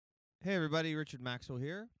Hey everybody, Richard Maxwell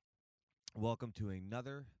here. Welcome to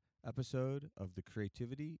another episode of the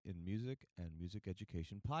Creativity in Music and Music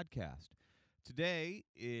Education podcast. Today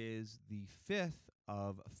is the fifth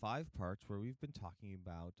of 5 parts where we've been talking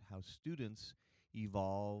about how students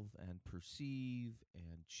evolve and perceive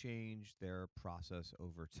and change their process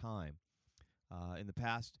over time. In the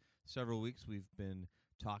past several weeks, we've been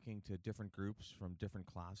talking to different groups from different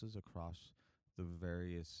classes across the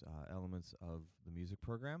various elements of the music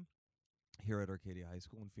program here at Arcadia High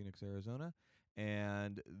School in Phoenix, Arizona.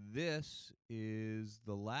 And this is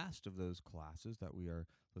the last of those classes that we are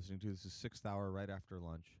listening to. This is 6th hour right after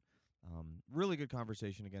lunch. Really good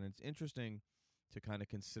conversation. Again, it's interesting to kind of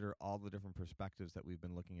consider all the different perspectives that we've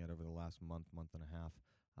been looking at over the last month and a half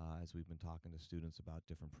as we've been talking to students about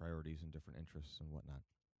different priorities and different interests and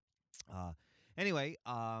whatnot. Anyway,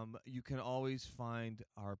 you can always find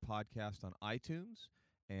our podcast on iTunes,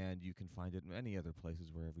 and you can find it in any other places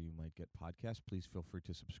wherever you might get podcasts. Please feel free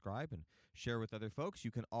to subscribe and share with other folks.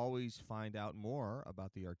 You can always find out more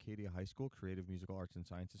about the Arcadia High School Creative Musical Arts and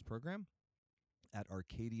Sciences program at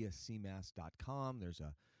arcadiacmass.com. There's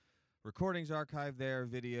a recordings archive there,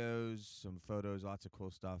 videos, some photos, lots of cool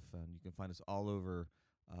stuff, and you can find us all over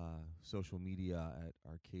social media at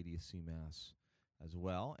Arcadia CMass as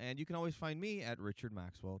well. And you can always find me at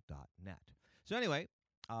richardmaxwell.net. So anyway,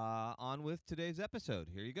 on with today's episode.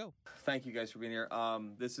 Here you go. Thank you guys for being here.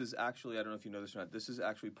 This is actually, I don't know if you know this or not, this is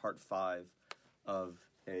actually part 5 of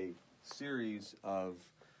a series of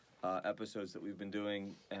episodes that we've been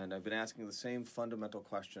doing, and I've been asking the same fundamental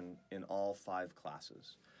question in all 5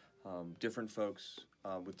 classes. Different folks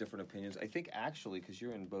with different opinions. I think actually, because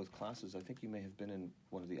you're in both classes, I think you may have been in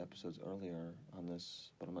one of the episodes earlier on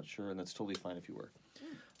this, but I'm not sure, and that's totally fine if you were.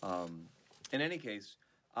 In any case,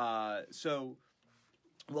 so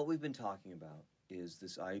what we've been talking about is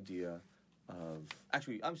this idea of...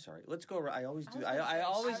 Actually, I'm sorry. Let's go... I always do... I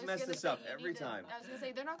always mess this up every time. I was going to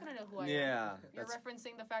say, they're not going to know who I am. Yeah. You're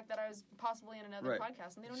referencing the fact that I was possibly in another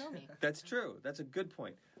podcast, and they don't know me. That's true. That's a good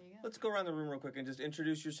point. There you go. Let's go around the room real quick and just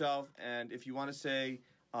introduce yourself, and if you want to say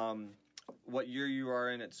what year you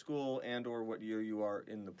are in at school and or what year you are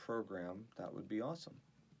in the program, that would be awesome.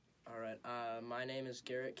 All right. My name is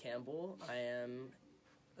Garrett Campbell. I am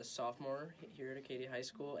a sophomore here at Arcadia High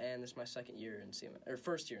School, and this is my second year in CMass, or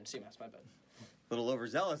first year in CMass, my bad. A little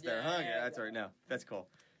overzealous there, huh? Yeah, that's yeah. all right. No, that's cool.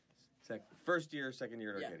 First year, second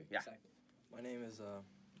year at Arcadia. Yeah. Exactly. My name is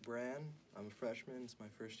Bran. I'm a freshman. It's my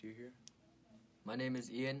first year here. My name is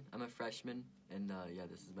Ian. I'm a freshman, and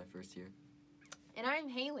this is my first year. And I'm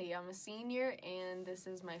Haley. I'm a senior, and this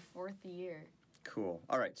is my 4th year. Cool.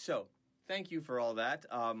 All right, so thank you for all that.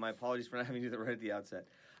 My apologies for not having to do that right at the outset.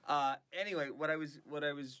 Anyway, what I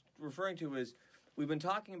was referring to is we've been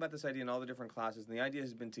talking about this idea in all the different classes, and the idea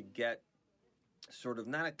has been to get sort of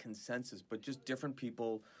not a consensus, but just different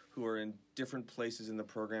people who are in different places in the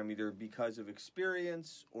program, either because of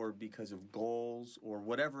experience or because of goals or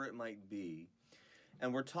whatever it might be.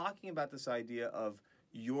 And we're talking about this idea of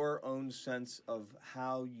your own sense of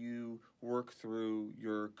how you work through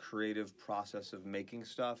your creative process of making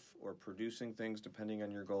stuff or producing things depending on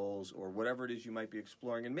your goals or whatever it is you might be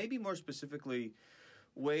exploring. And maybe more specifically,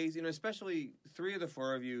 ways, especially 3 of the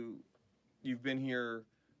 4 of you, you've been here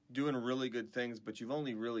doing really good things, but you've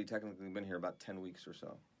only really technically been here about 10 weeks or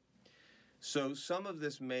so. So some of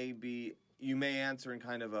this may be, you may answer in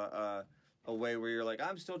kind of a way where you're like,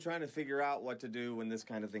 I'm still trying to figure out what to do when this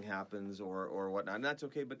kind of thing happens or whatnot. And that's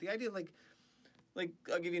okay. But the idea, like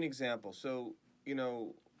I'll give you an example. So,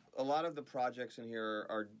 a lot of the projects in here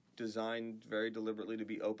are designed very deliberately to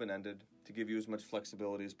be open-ended, to give you as much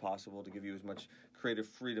flexibility as possible, to give you as much creative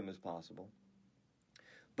freedom as possible.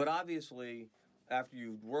 But obviously, after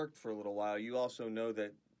you've worked for a little while, you also know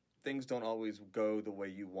that things don't always go the way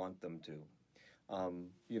you want them to.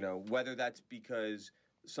 Whether that's because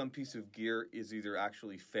some piece of gear is either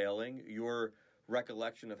actually failing, your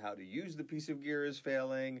recollection of how to use the piece of gear is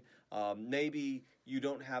failing. Maybe you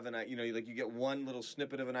don't have you get one little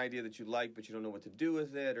snippet of an idea that you like, but you don't know what to do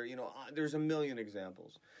with it, or, there's a million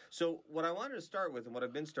examples. So what I wanted to start with, and what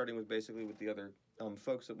I've been starting with basically with the other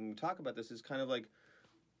folks that when we talk about this, is kind of like,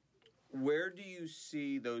 where do you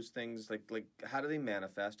see those things, like how do they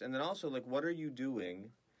manifest? And then also, what are you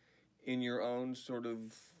doing in your own sort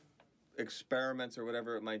of experiments or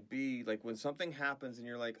whatever it might be, like when something happens and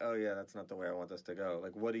you're like, oh yeah, that's not the way I want this to go,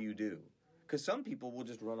 what do you do? Because some people will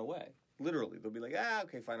just run away. Literally, they'll be like,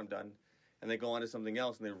 okay, fine, I'm done. And they go on to something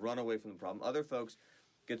else and they run away from the problem. Other folks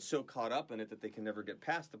get so caught up in it that they can never get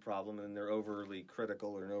past the problem, and they're overly critical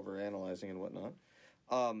or over-analyzing and whatnot.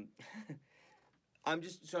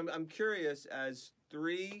 I'm curious, as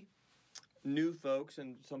 3 new folks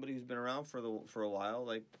and somebody who's been around for a while,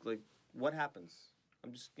 like what happens?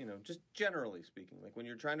 I'm just just generally speaking, like when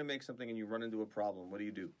you're trying to make something and you run into a problem, what do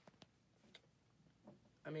you do?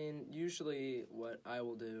 I mean, usually what I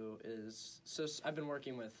will do is, I've been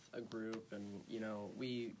working with a group, and,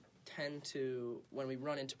 we tend to, when we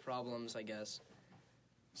run into problems, I guess,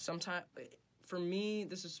 sometimes, for me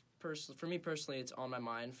personally, it's on my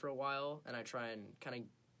mind for a while, and I try and kind of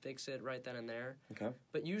fix it right then and there. Okay.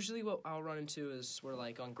 But usually what I'll run into is where,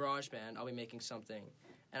 like, on GarageBand, I'll be making something,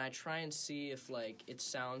 and I try and see if, like, it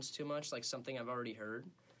sounds too much like something I've already heard.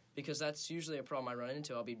 Because that's usually a problem I run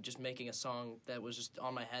into. I'll be just making a song that was just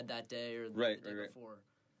on my head that day or the day before.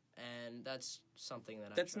 And that's something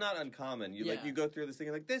that That's not uncommon. You go through this thing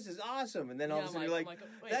and like, this is awesome. And then all of a sudden you're like,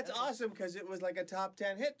 that's awesome because it was like a top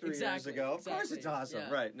 10 hit 3 years ago. Of course it's awesome.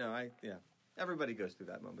 Yeah. Right. No, everybody goes through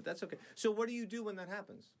that moment. That's okay. So what do you do when that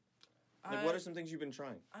happens? Like, what are some things you've been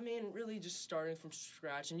trying? I mean, really just starting from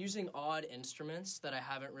scratch and using odd instruments that I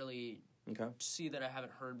haven't really that I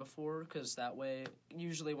haven't heard before, because that way,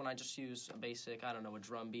 usually when I just use a basic, I don't know, a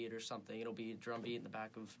drum beat or something, it'll be a drum beat in the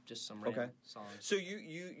back of just some random songs. So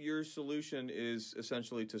your solution is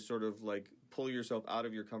essentially to sort of like pull yourself out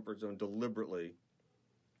of your comfort zone deliberately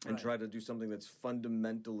and try to do something that's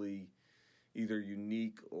fundamentally either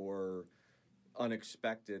unique or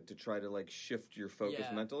unexpected to try to like shift your focus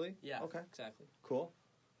mentally? Yeah, okay. Exactly. Cool.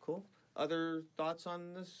 Other thoughts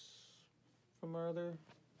on this from our other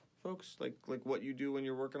folks? Like what you do when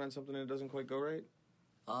you're working on something and it doesn't quite go right?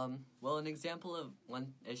 Well, an example of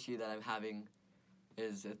one issue that I'm having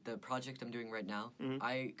is at the project I'm doing right now. Mm-hmm.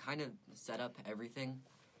 I kind of set up everything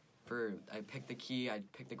I picked the key, I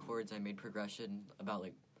picked the chords, I made progression about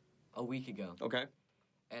like a week ago. Okay.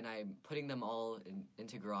 And I'm putting them all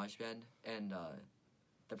into GarageBand, and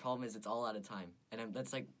the problem is it's all out of time, and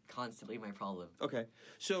that's like constantly my problem. Okay,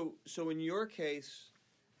 so in your case,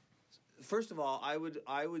 first of all, I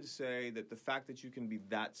would say that the fact that you can be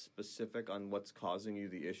that specific on what's causing you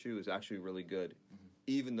the issue is actually really good,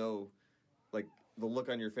 even though, like, the look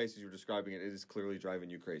on your face as you're describing it is clearly driving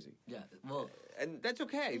you crazy. Yeah, well, and that's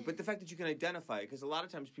okay. But the fact that you can identify it, because a lot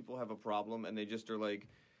of times people have a problem and they just are like,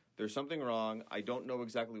 there's something wrong. I don't know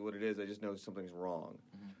exactly what it is. I just know something's wrong.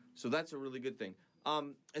 Mm-hmm. So that's a really good thing.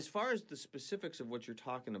 As far as the specifics of what you're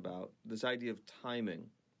talking about, this idea of timing.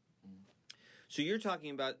 So you're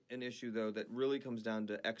talking about an issue, though, that really comes down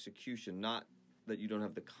to execution, not that you don't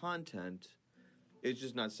have the content. It's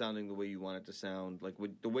just not sounding the way you want it to sound. Like,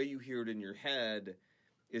 the way you hear it in your head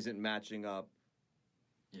isn't matching up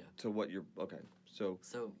to what you're... Okay, so...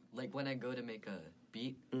 So, like, when I go to make a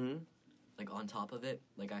beat, like, on top of it,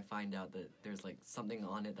 like, I find out that there's, like, something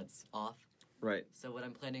on it that's off. Right. So what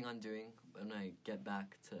I'm planning on doing when I get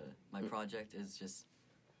back to my project is just,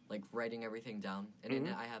 like, writing everything down. And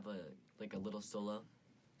then I have a little solo.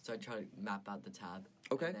 So I try to map out the tab.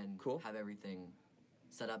 Okay, and then have everything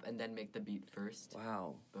set up and then make the beat first.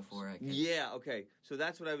 Wow. Before I can... Yeah, okay. So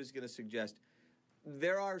that's what I was going to suggest.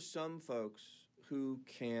 There are some folks who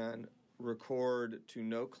can record to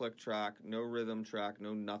no click track, no rhythm track,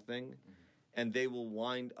 no nothing, and they will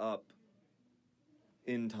wind up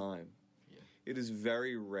in time. Yeah. It is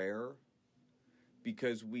very rare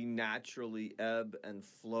because we naturally ebb and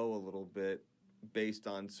flow a little bit based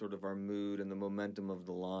on sort of our mood and the momentum of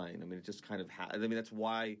the line. I mean, it just kind of that's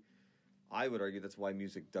why I would argue that's why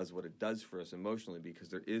music does what it does for us emotionally, because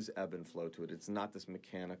there is ebb and flow to it. It's not this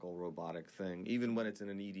mechanical, robotic thing. Even when it's in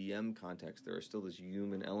an EDM context, there are still these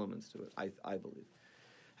human elements to it, I believe.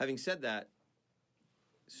 Having said that,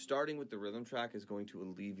 starting with the rhythm track is going to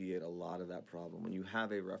alleviate a lot of that problem when you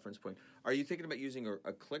have a reference point. Are you thinking about using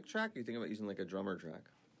a click track, or are you thinking about using like a drummer track?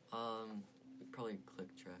 Probably a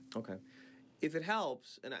click track. Okay. If it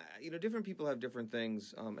helps, and different people have different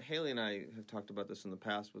things. Haley and I have talked about this in the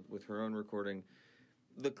past with her own recording.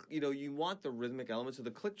 You want the rhythmic element, so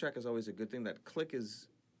the click track is always a good thing. That click is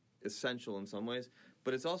essential in some ways,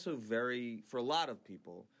 but it's also for a lot of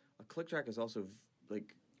people, a click track is also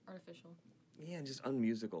like artificial. Yeah, and just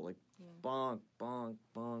unmusical, like bonk, bonk,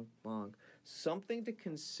 bonk, bonk. Something to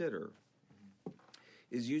consider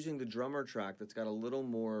is using the drummer track that's got a little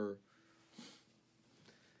more.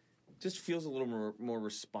 Just feels a little more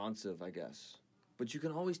responsive, I guess. But you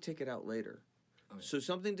can always take it out later. Okay. So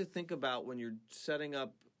something to think about when you're setting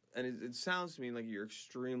up, and it sounds to me like you're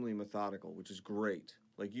extremely methodical, which is great.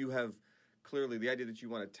 Like you have clearly the idea that you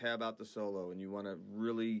want to tab out the solo and you want to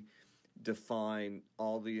really define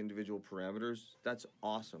all the individual parameters. That's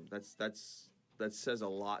awesome. That says a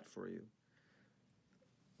lot for you.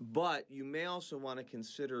 But you may also want to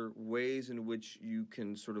consider ways in which you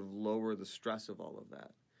can sort of lower the stress of all of that.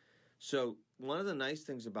 So one of the nice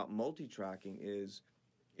things about multi-tracking is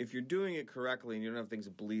if you're doing it correctly and you don't have things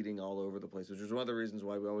bleeding all over the place, which is one of the reasons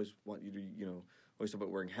why we always want you to, always talk about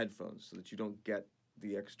wearing headphones so that you don't get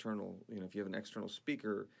the external, if you have an external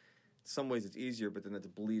speaker, in some ways it's easier, but then that's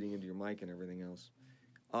bleeding into your mic and everything else.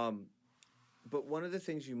 But one of the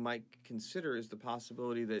things you might consider is the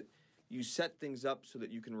possibility that you set things up so that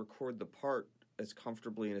you can record the part as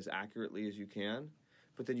comfortably and as accurately as you can,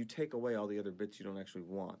 but then you take away all the other bits you don't actually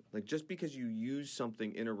want. Like, just because you use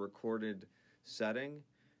something in a recorded setting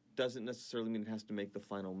doesn't necessarily mean it has to make the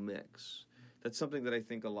final mix. That's something that I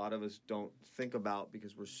think a lot of us don't think about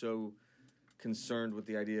because we're so concerned with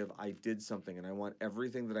the idea of I did something and I want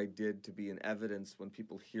everything that I did to be in evidence when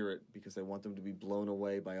people hear it because I want them to be blown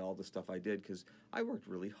away by all the stuff I did because I worked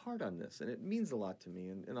really hard on this and it means a lot to me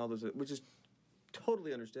and all those, which is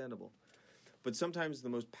totally understandable. But sometimes the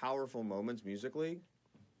most powerful moments musically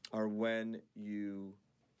are when you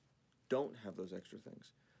don't have those extra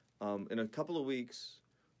things. In a couple of weeks,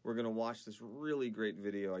 we're going to watch this really great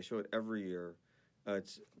video. I show it every year.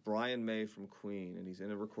 It's Brian May from Queen, and he's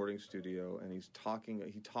in a recording studio, and he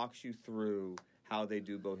talks you through how they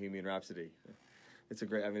do Bohemian Rhapsody. It's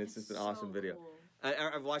it's just an awesome video. Cool.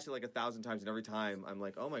 I've watched it like 1,000 times, and every time I'm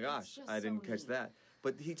like, oh my gosh, I didn't catch that.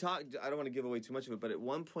 But I don't want to give away too much of it, but at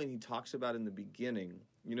one point he talks about in the beginning,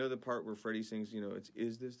 the part where Freddie sings,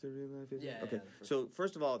 is this the real life? Yeah. Okay. Yeah, So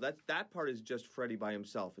first of all, that part is just Freddie by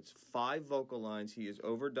himself. It's 5 vocal lines. He is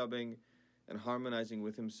overdubbing and harmonizing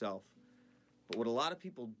with himself. But what a lot of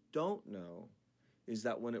people don't know is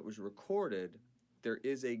that when it was recorded, there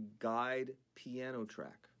is a guide piano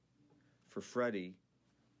track for Freddie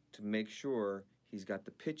to make sure he's got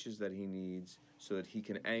the pitches that he needs so that he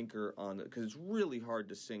can anchor on it. Because it's really hard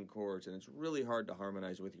to sing chords and it's really hard to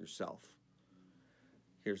harmonize with yourself.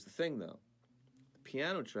 Here's the thing, though. The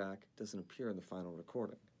piano track doesn't appear in the final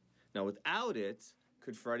recording. Now, without it,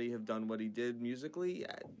 could Freddie have done what he did musically?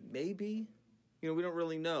 Maybe. We don't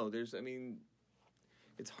really know.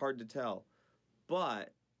 It's hard to tell.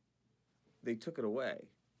 But they took it away.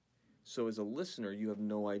 So as a listener, you have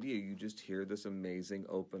no idea. You just hear this amazing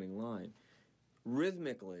opening line.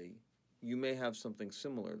 Rhythmically, you may have something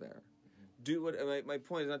similar there. My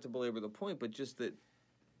point is not to belabor the point, but just that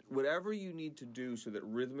whatever you need to do so that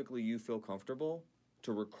rhythmically you feel comfortable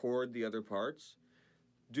to record the other parts,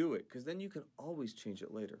 do it. Because then you can always change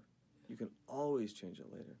it later.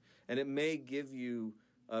 And it may give you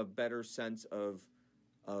a better sense of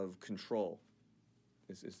control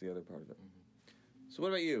is the other part of it. Mm-hmm. So what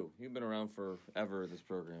about you? You've been around forever, this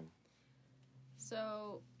program.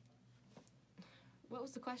 So, what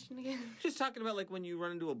was the question again? Just talking about like when you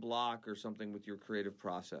run into a block or something with your creative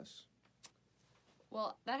process.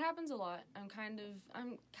 Well, that happens a lot. I'm kind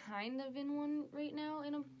of in one right now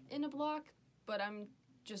in a block, but I'm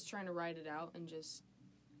just trying to ride it out and just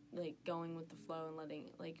like going with the flow and letting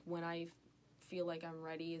when I feel like I'm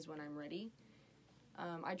ready is when I'm ready.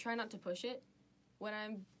 I try not to push it when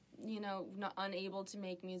I'm not unable to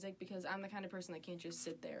make music because I'm the kind of person that can't just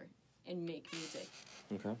sit there and make music.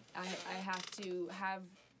 Okay. I have to have,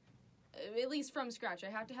 at least from scratch, I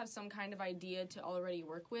have to have some kind of idea to already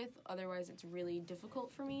work with. Otherwise, it's really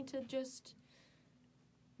difficult for me to just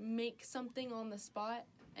make something on the spot.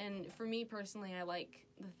 And for me personally, I like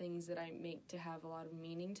the things that I make to have a lot of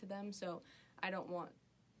meaning to them. So I don't want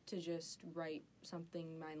to just write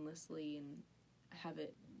something mindlessly and have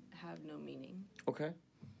it have no meaning. Okay.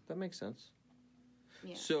 That makes sense.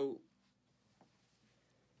 Yeah. So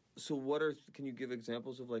can you give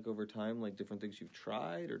examples of like over time, like different things you've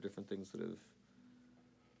tried or different things that have...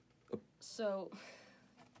 So,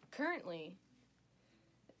 currently,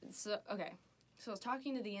 so I was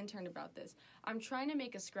talking to the intern about this. I'm trying to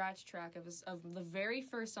make a scratch track of the very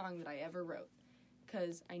first song that I ever wrote,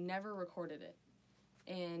 because I never recorded it.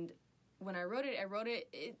 And when I wrote it at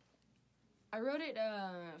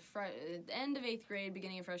the end of 8th grade,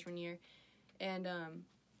 beginning of freshman year, and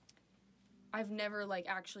I've never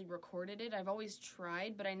actually recorded it. I've always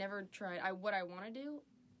tried, but I never tried. What I want to do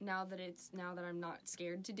now that I'm not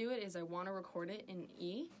scared to do it is I want to record it in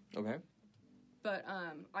E. Okay. But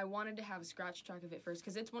I wanted to have a scratch track of it first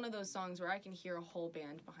because it's one of those songs where I can hear a whole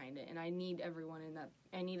band behind it, and I need everyone in that.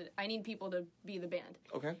 I need people to be the band.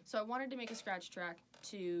 Okay. So I wanted to make a scratch track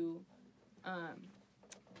to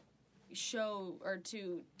show or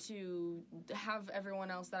to have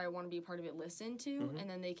everyone else that I want to be a part of it listen to, mm-hmm. and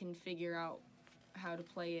then they can figure out how to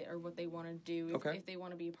play it or what they want to do if they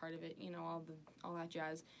want to be a part of it, all that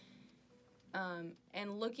jazz.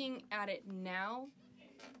 And looking at it now,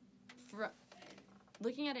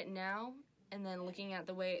 and then looking at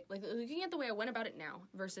the way I went about it now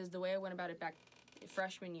versus the way I went about it back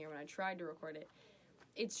freshman year when I tried to record it.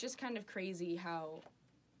 It's just kind of crazy how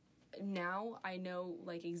now I know,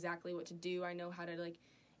 like, exactly what to do. I know how to, like,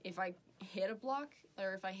 if I hit a block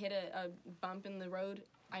or if I hit a bump in the road,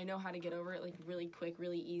 I know how to get over it, like, really quick,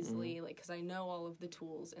 really easily, like, because I know all of the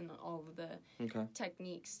tools and all of the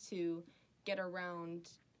techniques to get around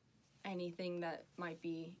anything that might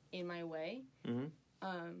be in my way.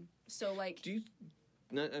 So, like... Do you...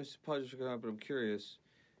 I suppose you're going to, but I'm curious.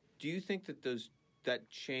 Do you think that that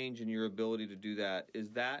change in your ability to do that,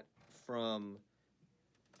 is that from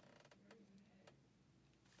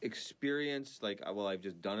experience, like, well, I've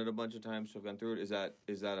just done it a bunch of times, so I've gone through it? Is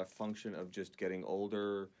that a function of just getting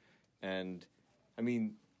older? And, I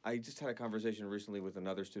mean, I just had a conversation recently with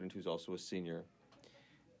another student who's also a senior,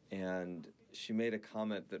 and she made a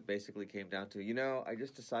comment that basically came down to, I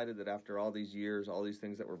just decided that after all these years, all these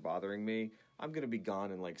things that were bothering me, I'm going to be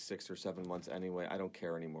gone in like 6 or 7 months anyway. I don't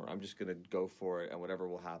care anymore. I'm just going to go for it, and whatever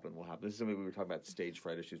will happen, will happen. This is something we were talking about, stage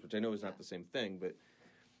fright issues, which I know is not the same thing, but,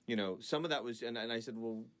 some of that was, and I said,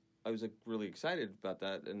 well, I was like really excited about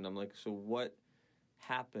that, and I'm like, so what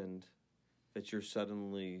happened that you're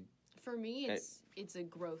suddenly... For me, it's a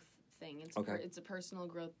growth thing. It's a personal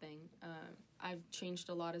growth thing. I've changed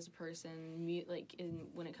a lot as a person,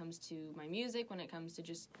 when it comes to my music, when it comes to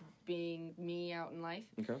just being me out in life.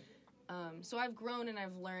 Okay. So I've grown and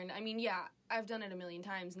I've learned. I mean, yeah, I've done it a million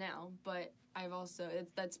times now, but I've also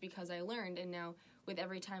that's because I learned, and now with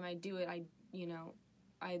every time I do it, I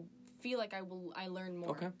feel like I learn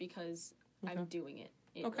more because I'm doing it.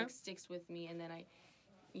 It like sticks with me, and then I,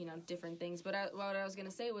 different things. But what I was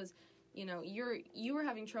gonna say was, you were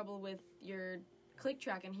having trouble with your click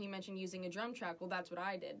track, and he mentioned using a drum track. Well, that's what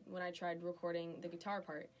I did when I tried recording the guitar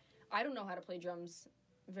part. I don't know how to play drums.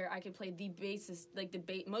 I could play the bassist, like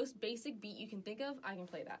the most basic beat you can think of. I can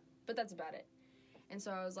play that, but that's about it. And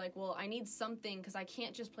so I was like, well, I need something because I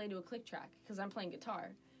can't just play to a click track because I'm playing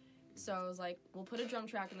guitar. So I was like, we'll put a drum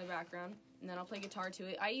track in the background, and then I'll play guitar to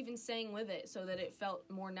it. I even sang with it so that it felt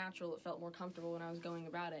more natural. It felt more comfortable when I was going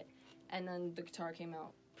about it. And then the guitar came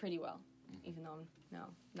out pretty well, even though I'm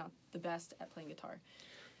not the best at playing guitar.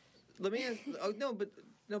 Let me ask...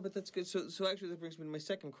 but that's good. So actually that brings me to my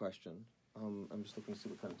second question. I'm just looking to see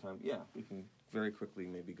what kind of time... Yeah, we can very quickly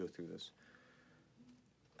maybe go through this.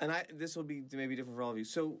 And this will be maybe different for all of you.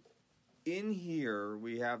 So in here,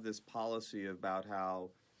 we have this policy about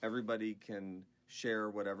how everybody can share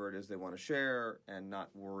whatever it is they want to share and not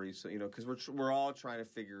worry. So, because we're all trying to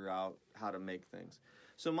figure out how to make things.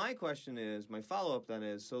 So my question is, my follow-up then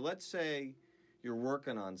is, so let's say you're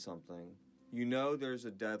working on something. There's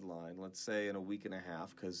a deadline, let's say in a week and a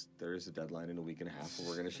half, because there is a deadline in a week and a half where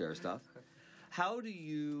we're going to share stuff. How do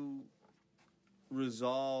you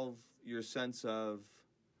resolve your sense of,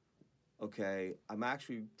 okay, I'm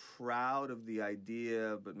actually proud of the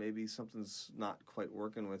idea, but maybe something's not quite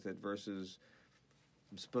working with it, versus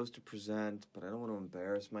I'm supposed to present, but I don't want to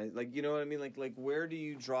embarrass you know what I mean? Like where do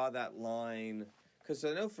you draw that line? Because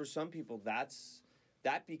I know for some people that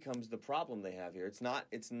becomes the problem they have here. It's not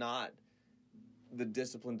the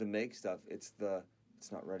discipline to make stuff. It's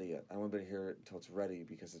not ready yet. I don't want anybody to hear it until it's ready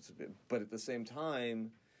because it's a bit. But at the same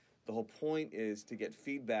time, the whole point is to get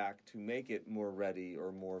feedback to make it more ready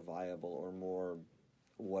or more viable or more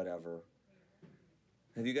whatever.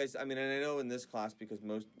 Have you guys? I mean, and I know in this class, because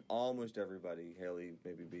almost everybody, Haley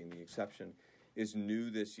maybe being the exception, is new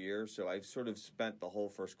this year. So I've sort of spent the whole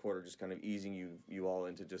first quarter just kind of easing you all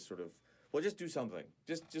into just sort of, well, just do something.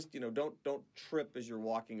 Just don't trip as you're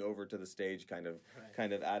walking over to the stage kind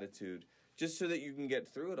of attitude, just so that you can get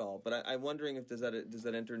through it all. But I'm wondering if does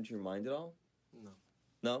that enter into your mind at all? No.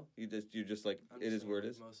 No, you just like it is where it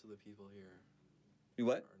is. Most of the people here. You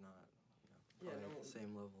what? Are not. Probably at the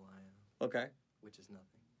same level I am. Okay. Which is nothing.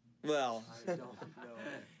 Well, I don't know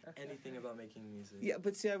anything about making music. Yeah,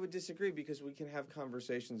 but see, I would disagree because we can have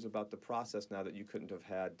conversations about the process now that you couldn't have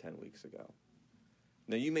had 10 weeks ago.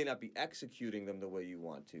 Now, you may not be executing them the way you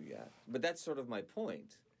want to yet, but that's sort of my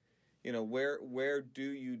point. Where do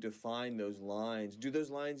you define those lines? Do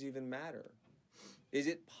those lines even matter? Is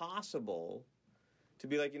it possible to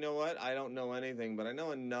be like, you know what, I don't know anything, but I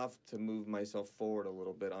know enough to move myself forward a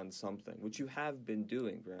little bit on something, which you have been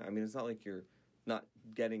doing, Brent. I mean, it's not like you're not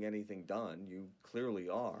getting anything done. You clearly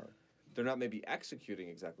are. They're not maybe executing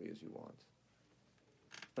exactly as you want.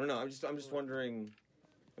 I don't know. I'm just wondering,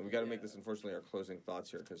 and we got to make this, unfortunately, our closing thoughts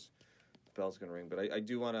here because the bell's going to ring. But I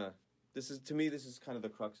do want to. This is kind of the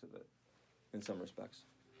crux of it, in some respects.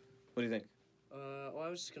 What do you think? Well, I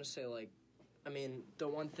was just gonna say, I mean, the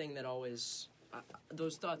one thing that always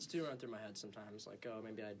those thoughts do run through my head sometimes, like, oh,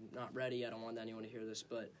 maybe I'm not ready. I don't want anyone to hear this,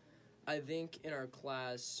 but I think in our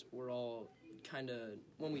class we're all kind of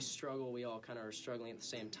when we struggle, we all kind of are struggling at the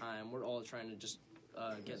same time. We're all trying to just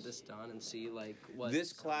get this done and see like what.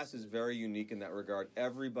 This class is very unique in that regard.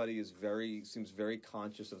 Everybody is seems very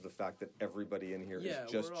conscious of the fact that everybody in here is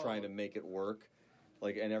just trying to make it work,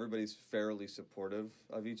 like, and everybody's fairly supportive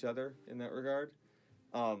of each other in that regard.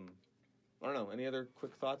 I don't know. Any other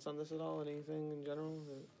quick thoughts on this at all? Anything in general?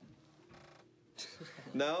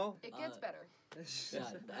 No? It gets better. Yeah,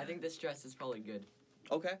 I think the stress is probably good.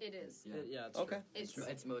 Okay. It is. Yeah, it's Okay. true.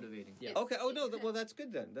 It's motivating. Yeah. Okay. Oh no. Well, that's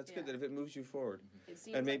good then. That's good Yeah. that if it moves you forward. It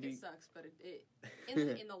seems And like maybe- it sucks, but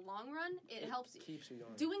in the long run, it helps. Keeps you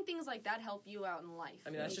going. Doing things like that help you out in life. I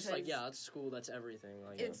mean, that's just like, because yeah, that's school, that's everything.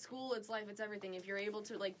 Like, It's school, it's life, it's everything. If you're able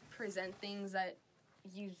to like present things that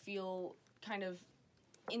you feel kind of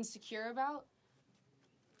insecure about,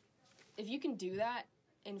 if you can do that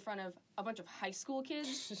in front of a bunch of high school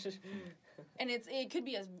kids, and it could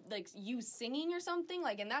be as like you singing or something,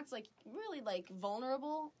 like, and that's like really like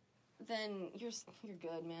vulnerable, then you're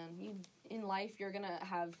good, man. You in life you're gonna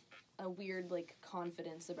have a weird like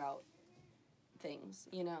confidence about things,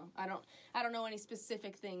 you know. I don't know any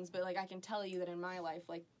specific things, but like I can tell you that in my life,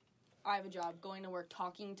 like I have a job, going to work,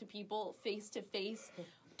 talking to people face to face,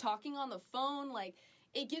 talking on the phone, like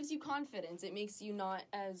it gives you confidence. It makes you not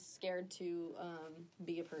as scared to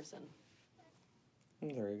be a person.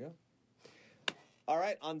 There you go. All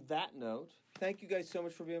right. On that note, thank you guys so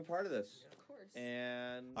much for being part of this. Of course.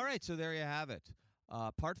 And All right, so there you have it.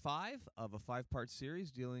 Part 5 of a 5-part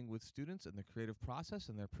series dealing with students and the creative process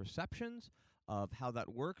and their perceptions of how that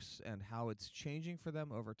works and how it's changing for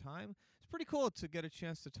them over time. It's pretty cool to get a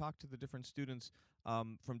chance to talk to the different students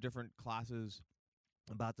from different classes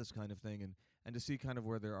about this kind of thing and to see kind of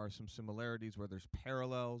where there are some similarities, where there's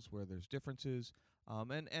parallels, where there's differences,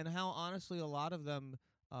 and how honestly a lot of them,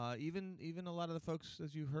 even a lot of the folks,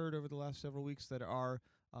 as you heard over the last several weeks, that are,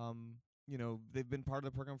 they've been part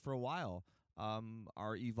of the program for a while,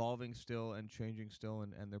 are evolving still and changing still,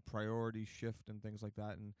 and their priorities shift and things like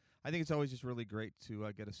that. And I think it's always just really great to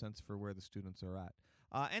get a sense for where the students are at.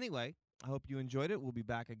 Anyway, I hope you enjoyed it. We'll be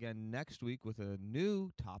back again next week with a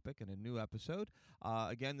new topic and a new episode.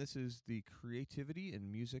 Again, this is the Creativity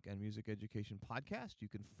in Music and Music Education podcast. You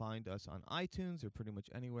can find us on iTunes or pretty much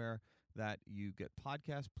anywhere that you get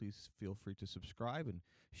podcasts. Please feel free to subscribe and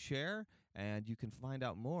share. And you can find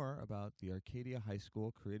out more about the Arcadia High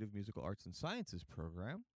School Creative Musical Arts and Sciences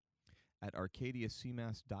program at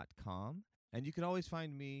arcadiacmas.com. And you can always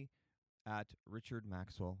find me at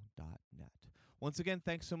richardmaxwell.net. Once again,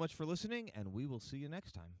 thanks so much for listening, and we will see you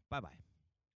next time. Bye-bye.